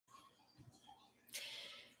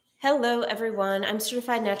Hello, everyone. I'm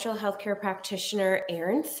certified natural healthcare practitioner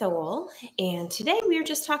Erin Thole, and today we are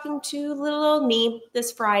just talking to little old me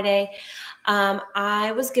this Friday.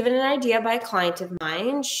 I was given an idea by a client of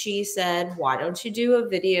mine. She said, "Why don't you do a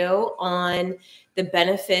video on the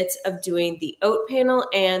benefits of doing the OAT panel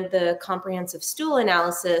and the comprehensive stool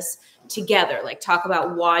analysis together? Like, talk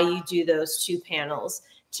about why you do those two panels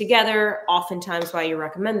together, oftentimes why you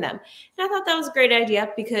recommend them." And I thought that was a great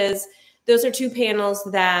idea because those are two panels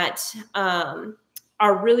that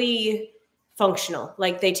are really functional.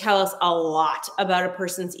 Like, they tell us a lot about a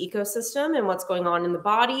person's ecosystem and what's going on in the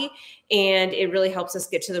body, and it really helps us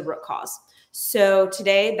get to the root cause. So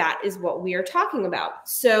today, that is what we are talking about.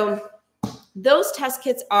 So those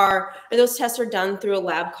tests are done through a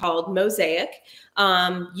lab called Mosaic.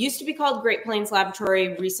 Used to be called Great Plains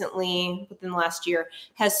Laboratory. Recently, within the last year,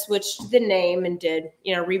 has switched the name and did,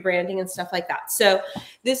 rebranding and stuff like that. So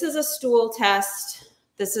this is a stool test.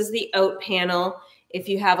 This is the OAT panel. If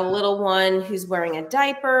you have a little one who's wearing a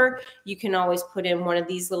diaper, you can always put in one of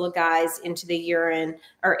these little guys into the urine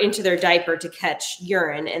or into their diaper to catch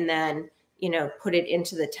urine, and then put it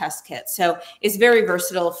into the test kit. So it's very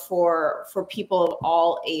versatile for people of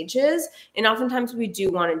all ages. And oftentimes we do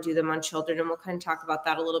want to do them on children, and we'll kind of talk about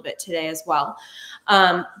that a little bit today as well.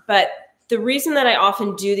 But the reason that I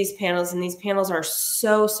often do these panels, and these panels are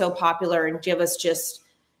so popular and give us just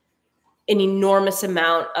an enormous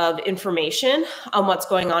amount of information on what's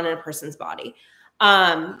going on in a person's body.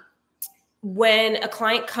 When a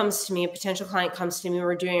client comes to me, a potential client comes to me,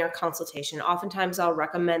 we're doing our consultation. Oftentimes I'll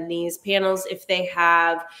recommend these panels if they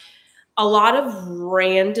have a lot of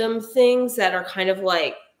random things that are kind of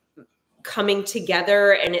like coming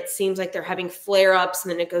together, and it seems like they're having flare-ups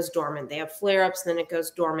and then it goes dormant. They have flare-ups and then it goes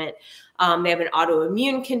dormant. They have an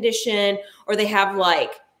autoimmune condition, or they have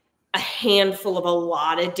like a handful of a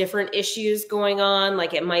lot of different issues going on.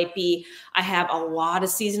 Like, it might be, I have a lot of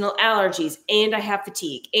seasonal allergies, and I have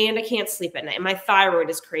fatigue, and I can't sleep at night, and my thyroid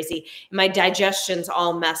is crazy, and my digestion's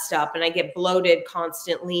all messed up, and I get bloated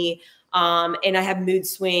constantly, and I have mood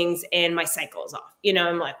swings, and my cycle is off.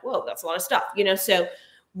 I'm like, whoa, that's a lot of stuff. So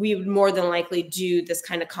we would more than likely do this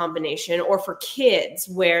kind of combination. Or for kids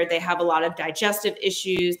where they have a lot of digestive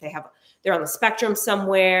issues, they're on the spectrum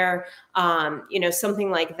somewhere,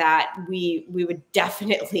 something like that, we would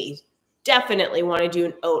definitely want to do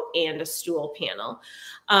an OAT and a stool panel.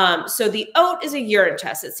 So the OAT is a urine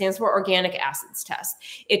test. It stands for organic acids test.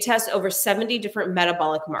 It tests over 70 different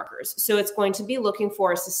metabolic markers. So it's going to be looking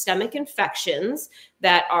for systemic infections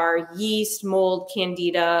that are yeast, mold,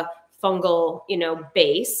 candida, fungal,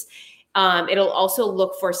 base. It'll also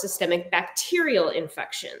look for systemic bacterial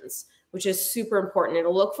infections, which is super important.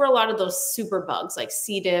 It'll look for a lot of those super bugs like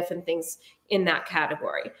C. diff and things in that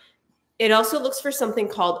category. It also looks for something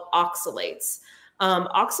called oxalates.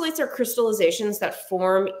 Oxalates are crystallizations that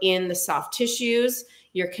form in the soft tissues,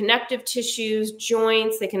 your connective tissues,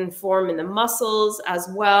 joints. They can form in the muscles as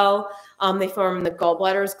well. They form in the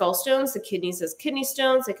gallbladder as gallstones, the kidneys as kidney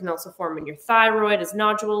stones. They can also form in your thyroid as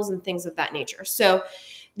nodules and things of that nature. So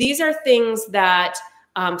these are things that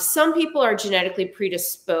some people are genetically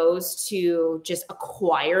predisposed to just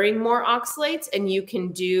acquiring more oxalates, and you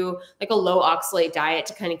can do like a low oxalate diet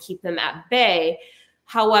to kind of keep them at bay.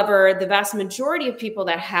 However, the vast majority of people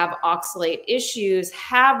that have oxalate issues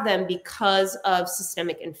have them because of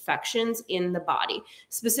systemic infections in the body,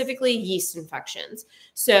 specifically yeast infections.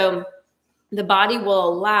 So the body will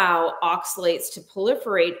allow oxalates to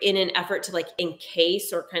proliferate in an effort to like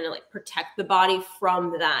encase or kind of like protect the body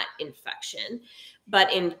from that infection.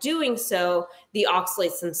 But in doing so, the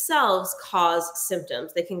oxalates themselves cause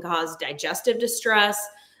symptoms. They can cause digestive distress,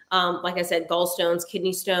 like I said, gallstones,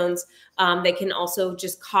 kidney stones. They can also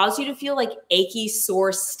just cause you to feel like achy,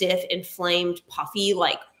 sore, stiff, inflamed, puffy,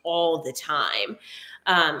 like all the time.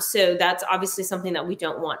 So that's obviously something that we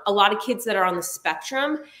don't want. A lot of kids that are on the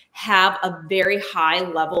spectrum have a very high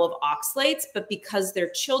level of oxalates, but because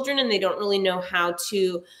they're children and they don't really know how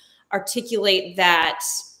to articulate that,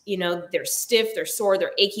 they're stiff, they're sore,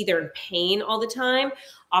 they're achy, they're in pain all the time.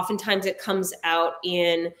 Oftentimes it comes out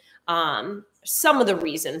in some of the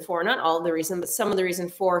reason for, not all of the reason, but some of the reason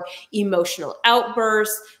for emotional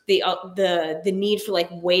outbursts, the need for like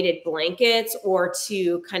weighted blankets, or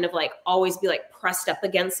to kind of like always be like pressed up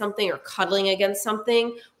against something or cuddling against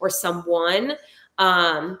something or someone.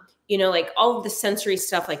 Like all of the sensory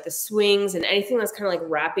stuff, like the swings and anything that's kind of like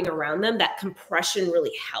wrapping around them, that compression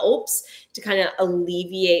really helps to kind of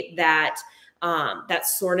alleviate that that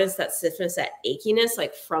soreness, that stiffness, that achiness,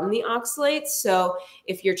 like from the oxalates. So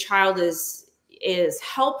if your child is is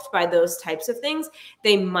helped by those types of things,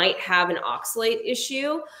 they might have an oxalate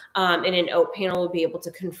issue, and an OAT panel will be able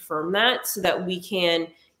to confirm that so that we can,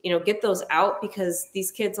 get those out, because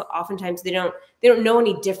these kids oftentimes they don't know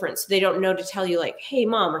any difference. They don't know to tell you like, hey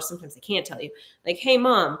mom, or sometimes they can't tell you like, hey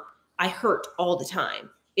mom, I hurt all the time.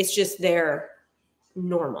 It's just they're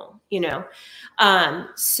normal,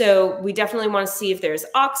 so we definitely want to see if there's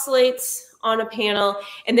oxalates on a panel.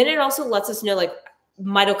 And then it also lets us know like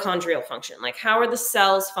mitochondrial function, like how are the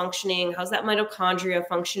cells functioning? How's that mitochondria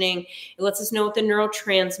functioning? It lets us know what the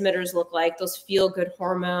neurotransmitters look like, those feel good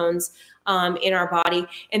hormones in our body.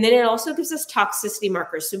 And then it also gives us toxicity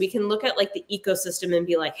markers. So we can look at like the ecosystem and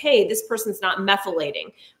be like, hey, this person's not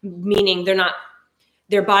methylating, meaning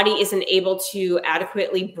their body isn't able to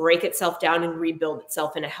adequately break itself down and rebuild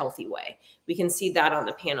itself in a healthy way. We can see that on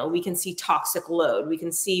the panel. We can see toxic load. We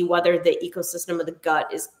can see whether the ecosystem of the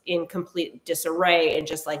gut is in complete disarray and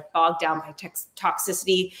just like bogged down by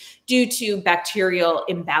toxicity due to bacterial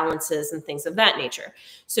imbalances and things of that nature.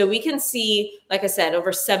 So we can see, like I said,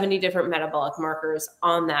 over 70 different metabolic markers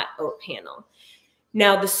on that OAT panel.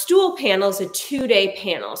 Now, the stool panel is a 2-day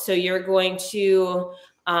panel. So you're going to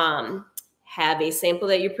have a sample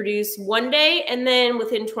that you produce one day, and then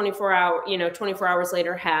within 24 hours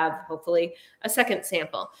later, have hopefully a second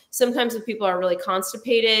sample. Sometimes if people are really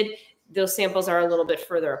constipated, those samples are a little bit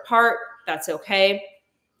further apart. That's okay.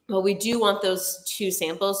 But we do want those 2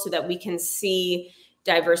 samples so that we can see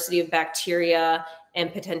diversity of bacteria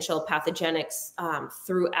and potential pathogenics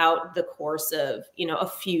throughout the course of, a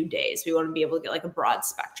few days. We want to be able to get like a broad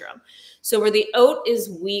spectrum. So where the OAT is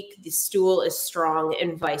weak, the stool is strong,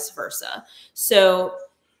 and vice versa. So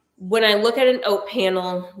when I look at an OAT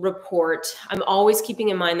panel report, I'm always keeping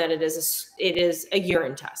in mind that it is a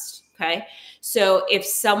urine test. Okay. So if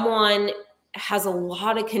someone has a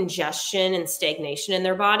lot of congestion and stagnation in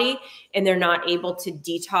their body and they're not able to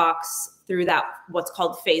detox through that what's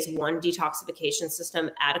called phase 1 detoxification system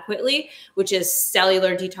adequately, which is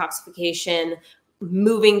cellular detoxification,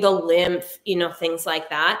 moving the lymph, things like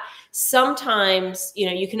that. Sometimes,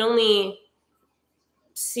 you can only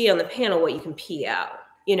see on the panel what you can pee out,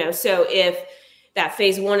 so if that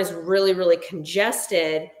phase 1 is really, really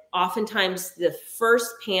congested, oftentimes the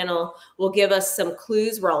first panel will give us some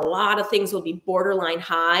clues where a lot of things will be borderline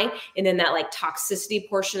high. And then that like toxicity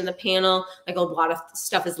portion of the panel, like a lot of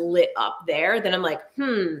stuff is lit up there. Then I'm like,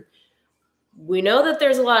 we know that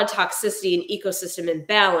there's a lot of toxicity and ecosystem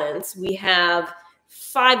imbalance. We have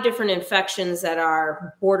 5 different infections that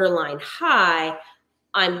are borderline high.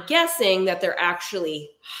 I'm guessing that they're actually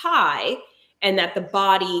high and that the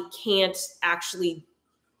body can't actually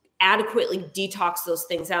adequately detox those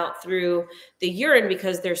things out through the urine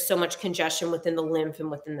because there's so much congestion within the lymph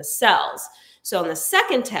and within the cells. So on the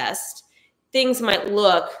second test, things might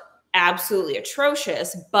look absolutely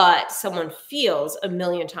atrocious, but someone feels a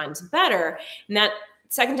million times better. And that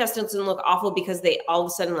second test doesn't look awful because they all of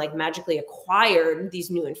a sudden like magically acquired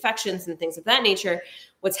these new infections and things of that nature.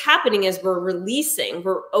 What's happening is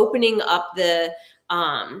we're opening up the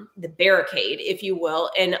barricade, if you will,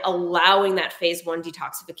 and allowing that phase 1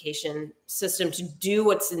 detoxification system to do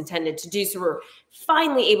what's intended to do. So we're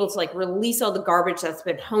finally able to like release all the garbage that's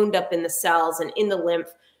been honed up in the cells and in the lymph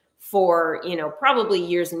for, probably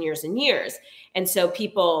years and years and years. And so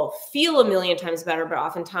people feel a million times better, but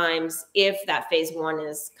oftentimes if that phase 1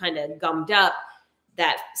 is kind of gummed up,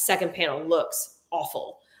 that second panel looks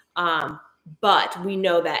awful. But we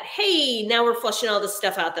know that, hey, now we're flushing all this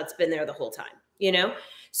stuff out that's been there the whole time.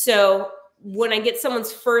 So when I get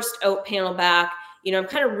someone's first OAT panel back, I'm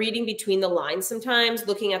kind of reading between the lines sometimes,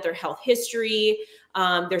 looking at their health history,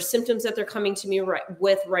 their symptoms that they're coming to me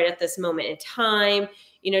right at this moment in time,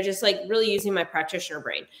 just like really using my practitioner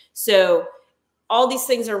brain. So all these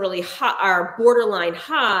things are really hot, are borderline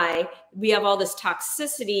high. We have all this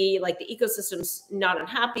toxicity, like the ecosystem's not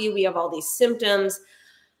unhappy. We have all these symptoms.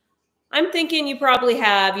 I'm thinking you probably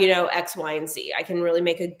have, X, Y, and Z. I can really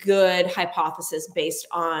make a good hypothesis based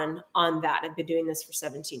on that. I've been doing this for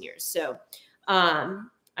 17 years. So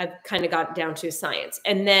I've kind of got down to science.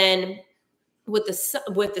 And then with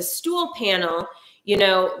the stool panel,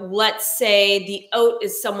 let's say the OAT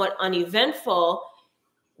is somewhat uneventful.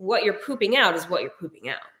 What you're pooping out is what you're pooping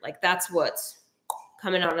out. Like that's what's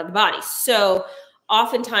coming out of the body. So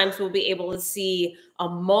oftentimes we'll be able to see a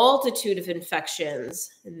multitude of infections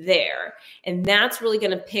there. And that's really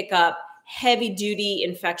going to pick up heavy duty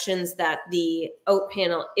infections that the OAT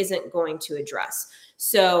panel isn't going to address.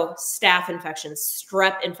 So staph infections,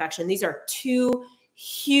 strep infection, these are 2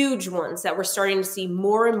 huge ones that we're starting to see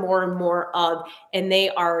more and more and more of, and they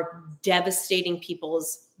are devastating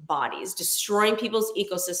people's bodies, destroying people's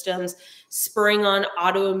ecosystems, spurring on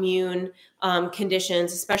autoimmune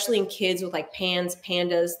conditions, especially in kids with like PANS,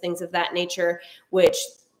 pandas, things of that nature, which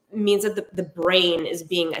means that the brain is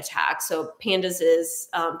being attacked. So PANDAS is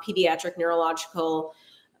pediatric neurological,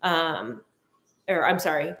 pediatric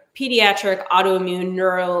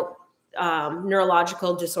autoimmune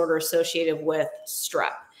neurological disorder associated with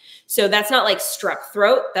strep. So that's not like strep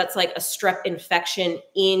throat. That's like a strep infection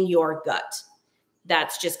in your gut.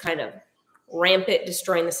 That's just kind of rampant,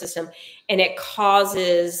 destroying the system. And it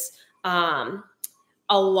causes a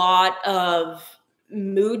lot of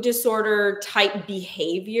mood disorder type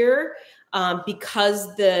behavior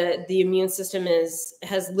because the immune system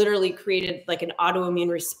has literally created like an autoimmune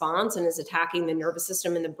response and is attacking the nervous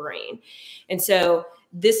system in the brain. And so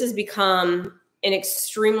this has become an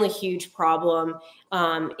extremely huge problem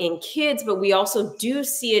in kids, but we also do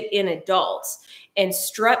see it in adults. And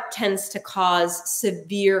strep tends to cause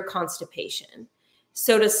severe constipation.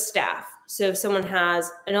 So does staph. So if someone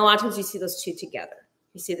has, and a lot of times you see those two together.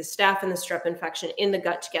 You see the staph and the strep infection in the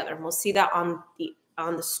gut together. And we'll see that on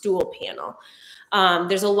the stool panel.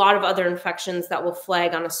 There's a lot of other infections that will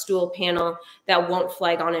flag on a stool panel that won't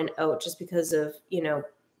flag on an OAT just because of,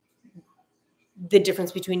 the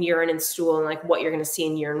difference between urine and stool and like what you're going to see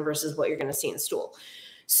in urine versus what you're going to see in stool.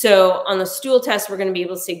 So on the stool test, we're going to be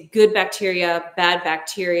able to see good bacteria, bad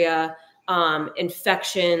bacteria,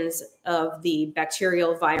 infections of the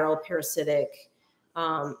bacterial, viral, parasitic,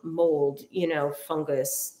 mold,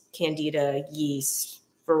 fungus, candida, yeast,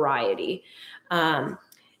 variety.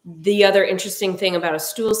 The other interesting thing about a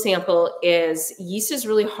stool sample is yeast is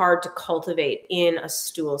really hard to cultivate in a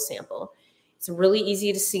stool sample. It's really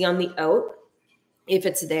easy to see on the OAT if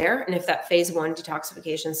it's there and if that phase 1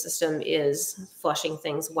 detoxification system is flushing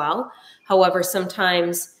things well. However,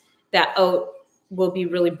 sometimes that OAT will be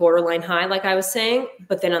really borderline high, like I was saying,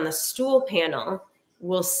 but then on the stool panel,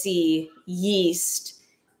 we'll see yeast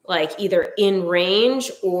like either in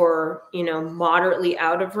range or, moderately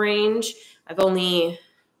out of range. I've only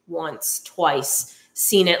twice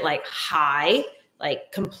seen it like high,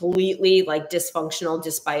 like completely like dysfunctional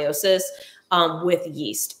dysbiosis with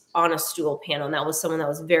yeast on a stool panel. And that was someone that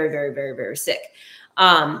was very, very, very, very sick.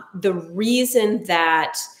 The reason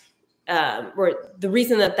that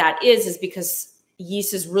that is because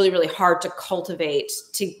yeast is really, really hard to cultivate,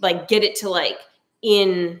 to like get it to like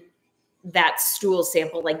in that stool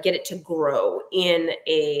sample, like get it to grow in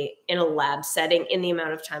a lab setting in the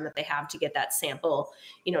amount of time that they have to get that sample,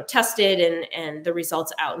 tested and the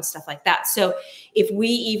results out and stuff like that. So if we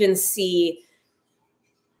even see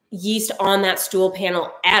yeast on that stool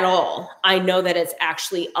panel at all, I know that it's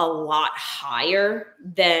actually a lot higher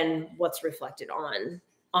than what's reflected on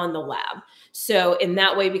the lab. So in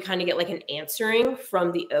that way, we kind of get like an answering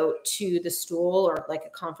from the OAT to the stool, or like a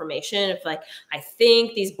confirmation. If like, I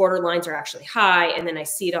think these borderlines are actually high, and then I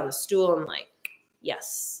see it on the stool, I'm like,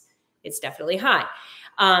 yes, it's definitely high.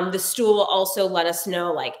 The stool will also let us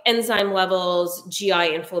know like enzyme levels,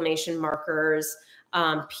 GI inflammation markers,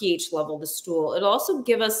 pH level of the stool. It'll also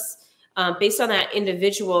give us, based on that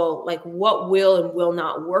individual, like what will and will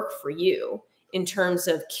not work for you in terms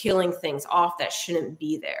of killing things off that shouldn't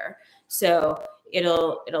be there. So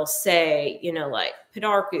it'll say, like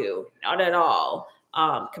Pidarcu, not at all.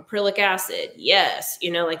 Caprylic acid, yes.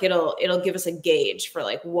 Like it'll give us a gauge for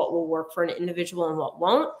like what will work for an individual and what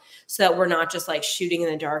won't, so that we're not just like shooting in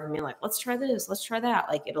the dark and being like, let's try this, let's try that.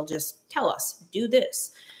 Like it'll just tell us, do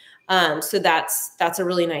this. So that's a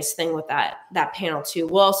really nice thing with that panel too.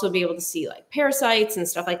 We'll also be able to see like parasites and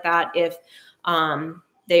stuff like that if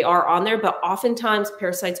they are on there, but oftentimes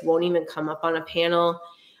parasites won't even come up on a panel.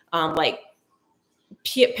 Like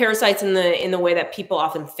parasites in the way that people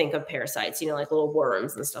often think of parasites, like little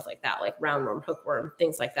worms and stuff like that, like roundworm, hookworm,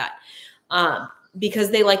 things like that.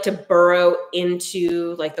 Because they like to burrow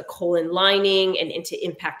into like the colon lining and into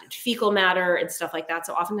impacted fecal matter and stuff like that.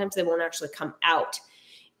 So oftentimes they won't actually come out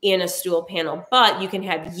in a stool panel, but you can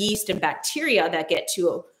have yeast and bacteria that get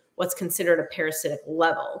to what's considered a parasitic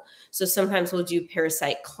level. So sometimes we'll do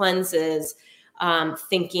parasite cleanses,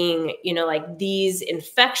 thinking, like these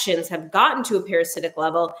infections have gotten to a parasitic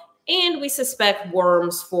level and we suspect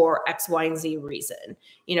worms for X, Y, and Z reason,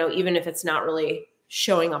 even if it's not really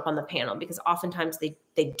showing up on the panel, because oftentimes they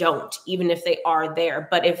don't, even if they are there.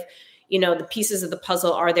 But if, the pieces of the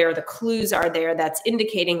puzzle are there, the clues are there, that's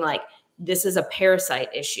indicating like this is a parasite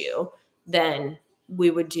issue, then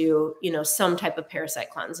we would do, some type of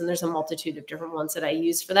parasite cleanse. And there's a multitude of different ones that I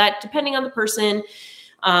use for that, depending on the person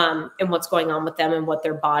and what's going on with them and what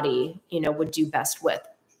their body, would do best with.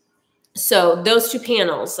 So those two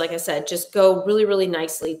panels, like I said, just go really, really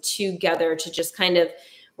nicely together to just kind of,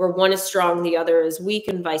 where one is strong, the other is weak,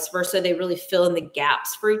 and vice versa. They really fill in the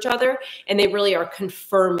gaps for each other, and they really are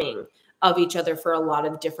confirming of each other for a lot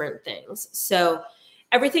of different things. So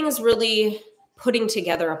everything is really putting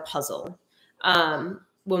together a puzzle when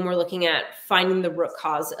we're looking at finding the root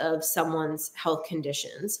cause of someone's health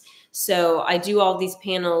conditions. So I do all these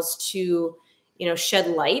panels to, you know, shed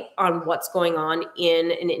light on what's going on in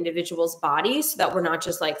an individual's body, so that we're not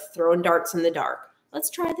just like throwing darts in the dark. Let's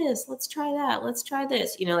try this. Let's try that. Let's try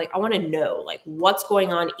this. You know, like I want to know like what's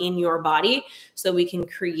going on in your body so we can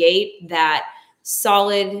create that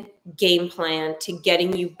solid game plan to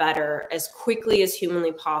getting you better as quickly as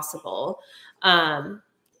humanly possible. And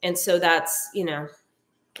so that's, you know,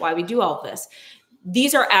 why we do all of this.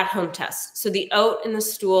 These are at-home tests. So the OAT and the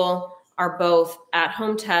stool are both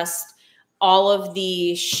at-home tests. All of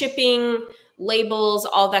the shipping, labels,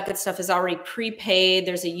 all that good stuff is already prepaid.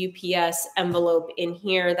 There's a UPS envelope in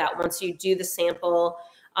here that once you do the sample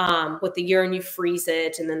with the urine, you freeze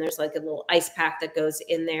it. And then there's like a little ice pack that goes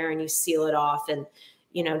in there and you seal it off and,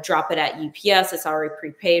 you know, drop it at UPS. It's already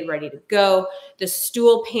prepaid, ready to go. The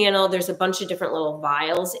stool panel, there's a bunch of different little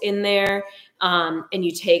vials in there. And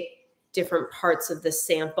you take different parts of the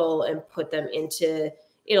sample and put them into,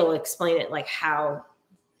 it'll explain it like how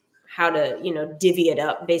to, you know, divvy it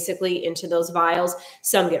up basically into those vials.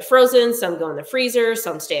 Some get frozen, some go in the freezer,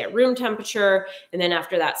 some stay at room temperature. And then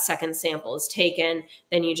after that second sample is taken,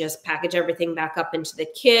 then you just package everything back up into the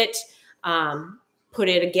kit, put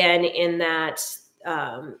it again in that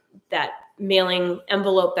mailing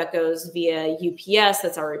envelope that goes via UPS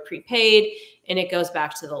that's already prepaid, and it goes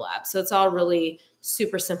back to the lab. So it's all really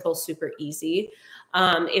super simple, super easy.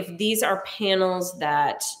 If these are panels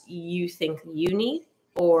that you think you need,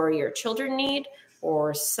 or your children need,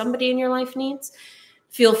 or somebody in your life needs,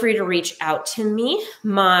 feel free to reach out to me.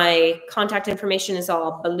 My contact information is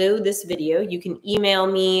all below this video. You can email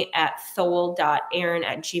me at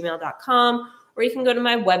thole.erin@gmail.com, or you can go to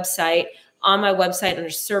my website. On my website under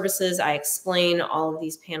services, I explain all of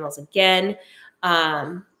these panels again.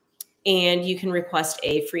 And you can request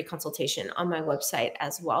a free consultation on my website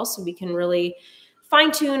as well. So we can really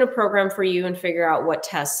fine-tune a program for you and figure out what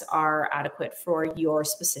tests are adequate for your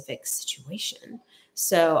specific situation.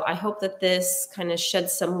 So I hope that this kind of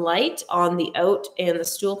sheds some light on the OAT and the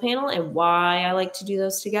stool panel and why I like to do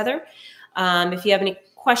those together. If you have any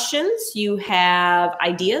questions, you have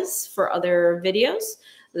ideas for other videos,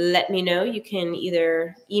 let me know. You can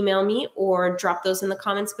either email me or drop those in the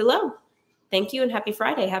comments below. Thank you and happy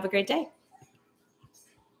Friday. Have a great day.